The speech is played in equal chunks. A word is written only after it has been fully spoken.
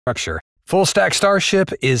structure. Full-stack Starship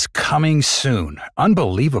is coming soon.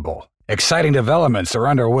 Unbelievable. Exciting developments are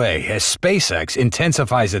underway as SpaceX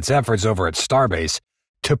intensifies its efforts over at Starbase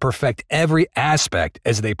to perfect every aspect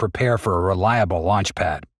as they prepare for a reliable launch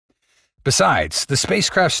pad. Besides, the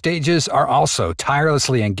spacecraft stages are also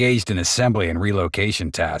tirelessly engaged in assembly and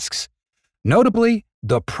relocation tasks. Notably,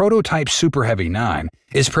 the prototype Super Heavy 9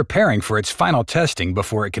 is preparing for its final testing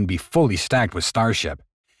before it can be fully stacked with Starship.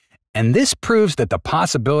 And this proves that the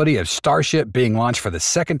possibility of Starship being launched for the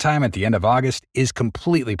second time at the end of August is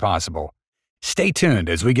completely possible. Stay tuned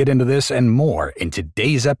as we get into this and more in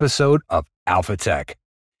today's episode of Alpha Tech.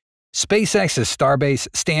 SpaceX's Starbase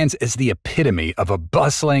stands as the epitome of a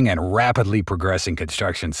bustling and rapidly progressing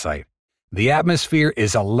construction site. The atmosphere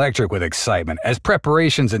is electric with excitement as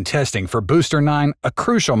preparations and testing for Booster 9, a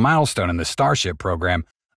crucial milestone in the Starship program,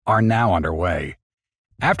 are now underway.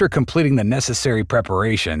 After completing the necessary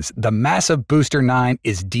preparations, the massive Booster 9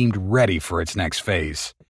 is deemed ready for its next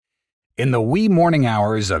phase. In the wee morning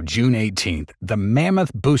hours of June 18th, the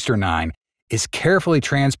mammoth Booster 9 is carefully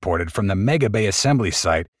transported from the Mega Bay assembly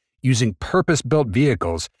site using purpose-built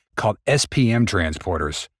vehicles called SPM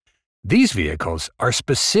transporters. These vehicles are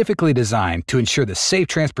specifically designed to ensure the safe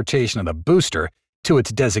transportation of the booster to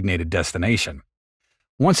its designated destination.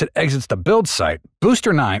 Once it exits the build site,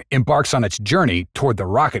 Booster 9 embarks on its journey toward the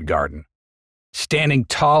rocket garden. Standing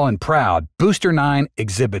tall and proud, Booster 9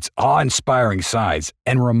 exhibits awe-inspiring size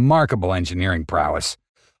and remarkable engineering prowess,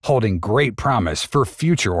 holding great promise for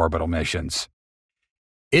future orbital missions.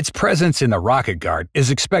 Its presence in the rocket guard is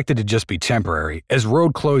expected to just be temporary, as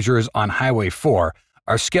road closures on Highway 4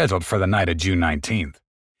 are scheduled for the night of June 19th.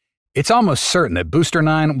 It's almost certain that Booster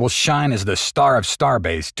 9 will shine as the star of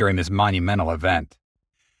Starbase during this monumental event.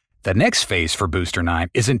 The next phase for Booster 9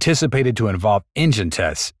 is anticipated to involve engine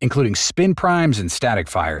tests, including spin primes and static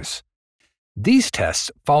fires. These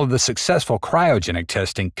tests follow the successful cryogenic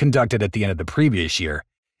testing conducted at the end of the previous year,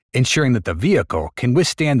 ensuring that the vehicle can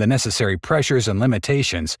withstand the necessary pressures and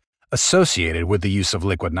limitations associated with the use of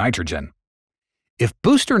liquid nitrogen. If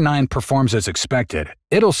Booster 9 performs as expected,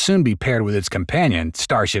 it'll soon be paired with its companion,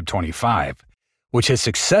 Starship 25, which has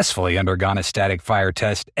successfully undergone a static fire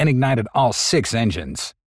test and ignited all 6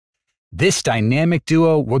 engines. This dynamic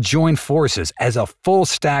duo will join forces as a full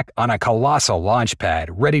stack on a colossal launch pad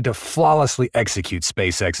ready to flawlessly execute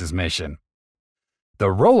SpaceX's mission. The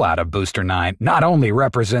rollout of Booster 9 not only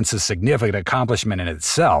represents a significant accomplishment in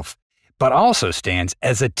itself, but also stands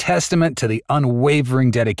as a testament to the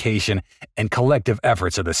unwavering dedication and collective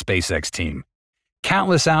efforts of the SpaceX team.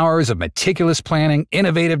 Countless hours of meticulous planning,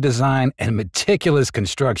 innovative design, and meticulous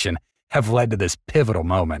construction have led to this pivotal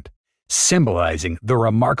moment, symbolizing the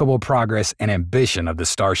remarkable progress and ambition of the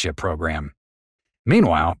Starship program.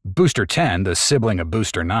 Meanwhile, Booster 10, the sibling of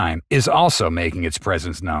Booster 9, is also making its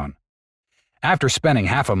presence known. After spending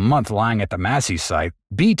half a month lying at the Massey site,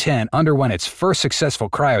 B-10 underwent its first successful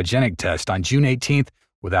cryogenic test on June 18th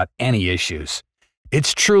without any issues.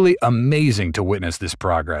 It's truly amazing to witness this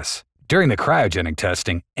progress. During the cryogenic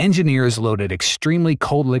testing, engineers loaded extremely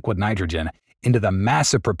cold liquid nitrogen into the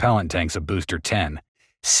massive propellant tanks of Booster 10,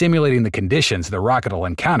 simulating the conditions the rocket will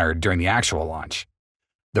encounter during the actual launch.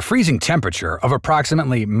 The freezing temperature of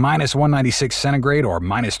approximately -196 centigrade or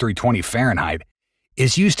 -320 Fahrenheit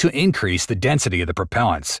is used to increase the density of the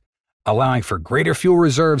propellants, allowing for greater fuel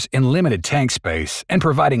reserves in limited tank space and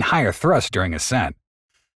providing higher thrust during ascent.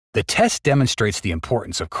 The test demonstrates the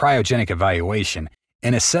importance of cryogenic evaluation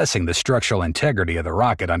in assessing the structural integrity of the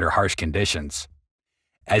rocket under harsh conditions.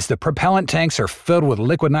 As the propellant tanks are filled with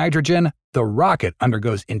liquid nitrogen, the rocket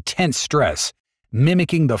undergoes intense stress,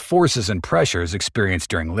 mimicking the forces and pressures experienced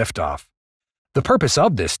during liftoff. The purpose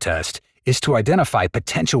of this test is to identify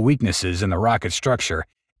potential weaknesses in the rocket structure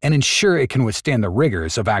and ensure it can withstand the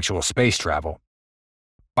rigors of actual space travel.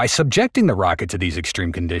 By subjecting the rocket to these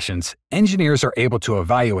extreme conditions, engineers are able to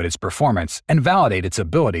evaluate its performance and validate its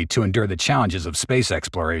ability to endure the challenges of space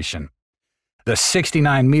exploration. The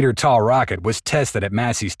 69-meter-tall rocket was tested at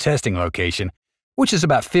Massey's testing location, which is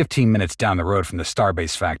about 15 minutes down the road from the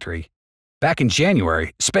Starbase factory. Back in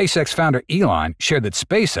January, SpaceX founder Elon shared that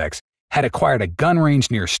SpaceX had acquired a gun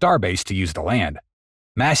range near Starbase to use the land.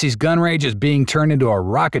 Massey's gun range is being turned into a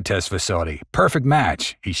rocket test facility. Perfect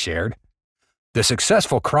match, he shared. The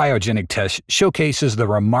successful cryogenic test showcases the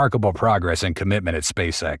remarkable progress and commitment at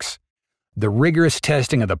SpaceX. The rigorous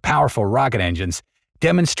testing of the powerful rocket engines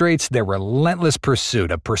demonstrates their relentless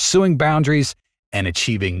pursuit of pursuing boundaries and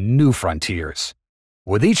achieving new frontiers.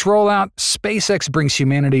 With each rollout, SpaceX brings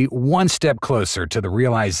humanity one step closer to the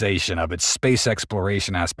realization of its space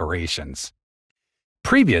exploration aspirations.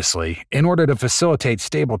 Previously, in order to facilitate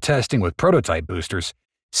stable testing with prototype boosters,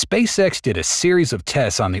 SpaceX did a series of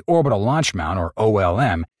tests on the Orbital Launch Mount, or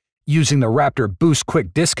OLM, using the Raptor Boost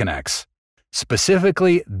Quick Disconnects.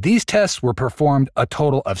 Specifically, these tests were performed a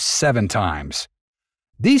total of 7 times.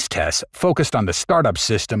 These tests focused on the startup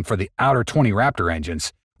system for the outer 20 Raptor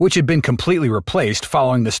engines, which had been completely replaced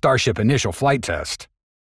following the Starship initial flight test.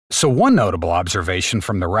 So one notable observation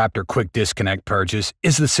from the Raptor Quick Disconnect purges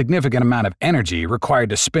is the significant amount of energy required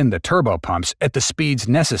to spin the turbopumps at the speeds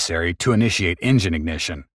necessary to initiate engine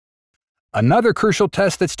ignition. Another crucial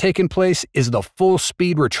test that's taken place is the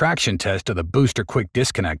full-speed retraction test of the booster quick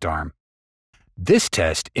disconnect arm. This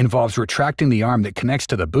test involves retracting the arm that connects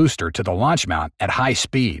to the booster to the launch mount at high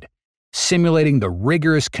speed, simulating the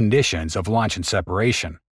rigorous conditions of launch and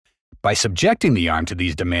separation. By subjecting the arm to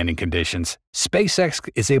these demanding conditions, SpaceX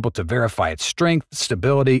is able to verify its strength,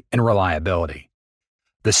 stability, and reliability.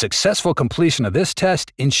 The successful completion of this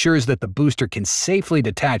test ensures that the booster can safely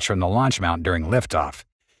detach from the launch mount during liftoff,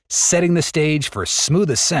 setting the stage for smooth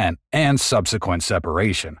ascent and subsequent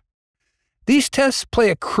separation. These tests play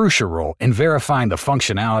a crucial role in verifying the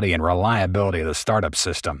functionality and reliability of the startup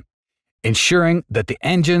system, ensuring that the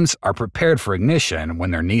engines are prepared for ignition when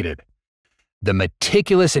they're needed. The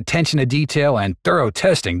meticulous attention to detail and thorough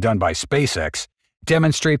testing done by SpaceX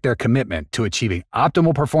demonstrate their commitment to achieving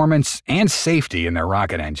optimal performance and safety in their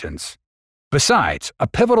rocket engines. Besides, a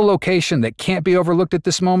pivotal location that can't be overlooked at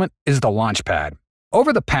this moment is the launch pad.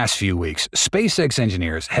 Over the past few weeks, SpaceX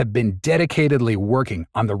engineers have been dedicatedly working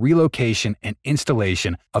on the relocation and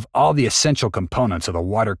installation of all the essential components of the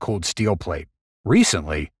water-cooled steel plate.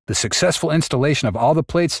 Recently, the successful installation of all the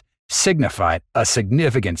plates signified a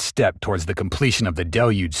significant step towards the completion of the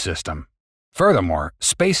Deluge System. Furthermore,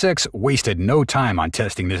 SpaceX wasted no time on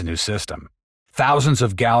testing this new system. Thousands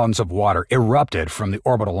of gallons of water erupted from the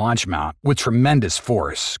orbital launch mount with tremendous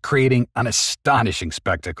force, creating an astonishing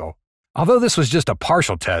spectacle. Although this was just a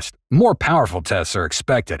partial test, more powerful tests are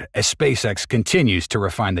expected as SpaceX continues to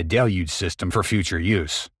refine the Deluge System for future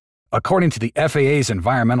use. According to the FAA's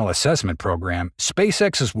Environmental Assessment Program,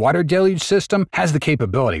 SpaceX's water deluge system has the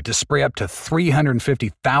capability to spray up to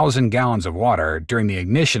 350,000 gallons of water during the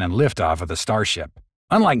ignition and liftoff of the Starship.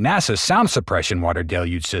 Unlike NASA's sound suppression water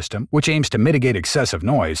deluge system, which aims to mitigate excessive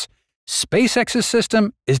noise, SpaceX's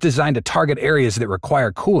system is designed to target areas that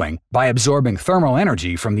require cooling by absorbing thermal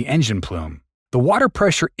energy from the engine plume. The water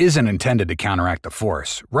pressure isn't intended to counteract the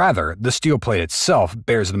force. Rather, the steel plate itself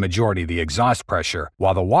bears the majority of the exhaust pressure,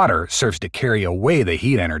 while the water serves to carry away the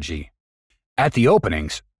heat energy. At the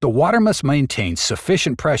openings, the water must maintain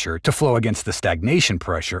sufficient pressure to flow against the stagnation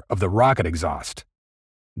pressure of the rocket exhaust.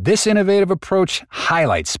 This innovative approach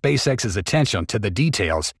highlights SpaceX's attention to the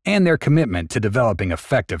details and their commitment to developing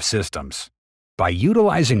effective systems. By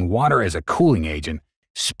utilizing water as a cooling agent,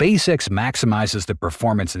 SpaceX maximizes the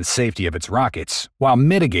performance and safety of its rockets while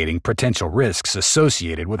mitigating potential risks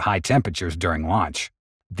associated with high temperatures during launch.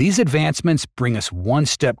 These advancements bring us one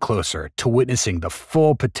step closer to witnessing the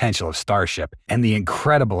full potential of Starship and the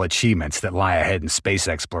incredible achievements that lie ahead in space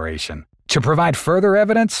exploration. To provide further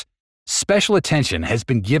evidence, special attention has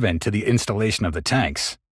been given to the installation of the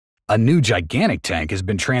tanks. A new gigantic tank has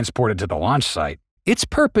been transported to the launch site. Its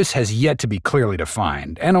purpose has yet to be clearly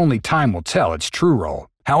defined, and only time will tell its true role.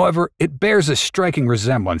 However, it bears a striking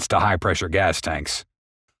resemblance to high-pressure gas tanks.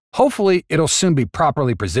 Hopefully, it'll soon be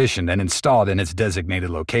properly positioned and installed in its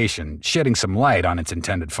designated location, shedding some light on its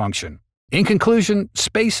intended function. In conclusion,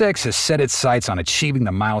 SpaceX has set its sights on achieving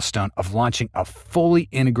the milestone of launching a fully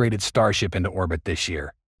integrated Starship into orbit this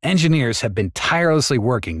year. Engineers have been tirelessly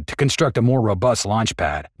working to construct a more robust launch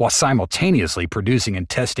pad, while simultaneously producing and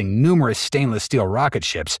testing numerous stainless steel rocket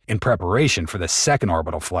ships in preparation for the second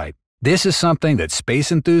orbital flight. This is something that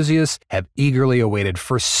space enthusiasts have eagerly awaited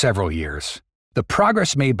for several years. The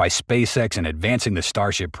progress made by SpaceX in advancing the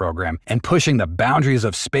Starship program and pushing the boundaries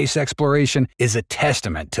of space exploration is a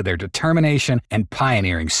testament to their determination and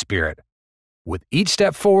pioneering spirit. With each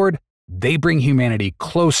step forward, they bring humanity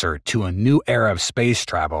closer to a new era of space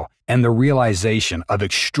travel and the realization of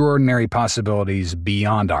extraordinary possibilities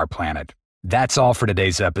beyond our planet. That's all for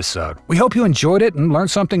today's episode. We hope you enjoyed it and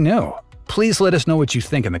learned something new. Please let us know what you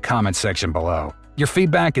think in the comments section below. Your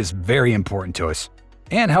feedback is very important to us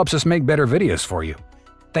and helps us make better videos for you.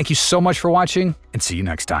 Thank you so much for watching, and see you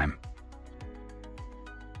next time.